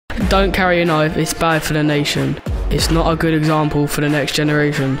Don't carry a knife, it's bad for the nation. It's not a good example for the next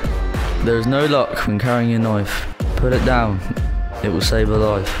generation. There is no luck when carrying a knife. Put it down, it will save a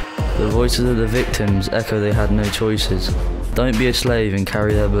life. The voices of the victims echo they had no choices. Don't be a slave and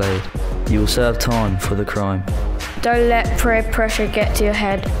carry their blade. You will serve time for the crime. Don't let peer pressure get to your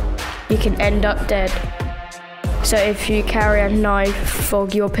head. You can end up dead. So if you carry a knife for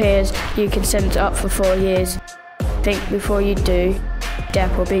your peers, you can send it up for 4 years. Think before you do,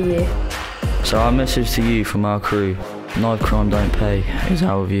 death will be you. So our message to you from our crew, knife crime don't pay, is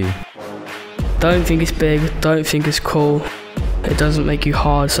our view. Don't think it's big, don't think it's cool. It doesn't make you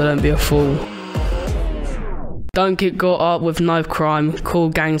hard, so don't be a fool. Don't get caught up with knife crime. Call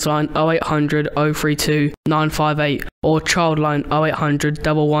Gangs Line 0800 032 958 or Child Line 0800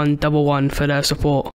 1111 for their support.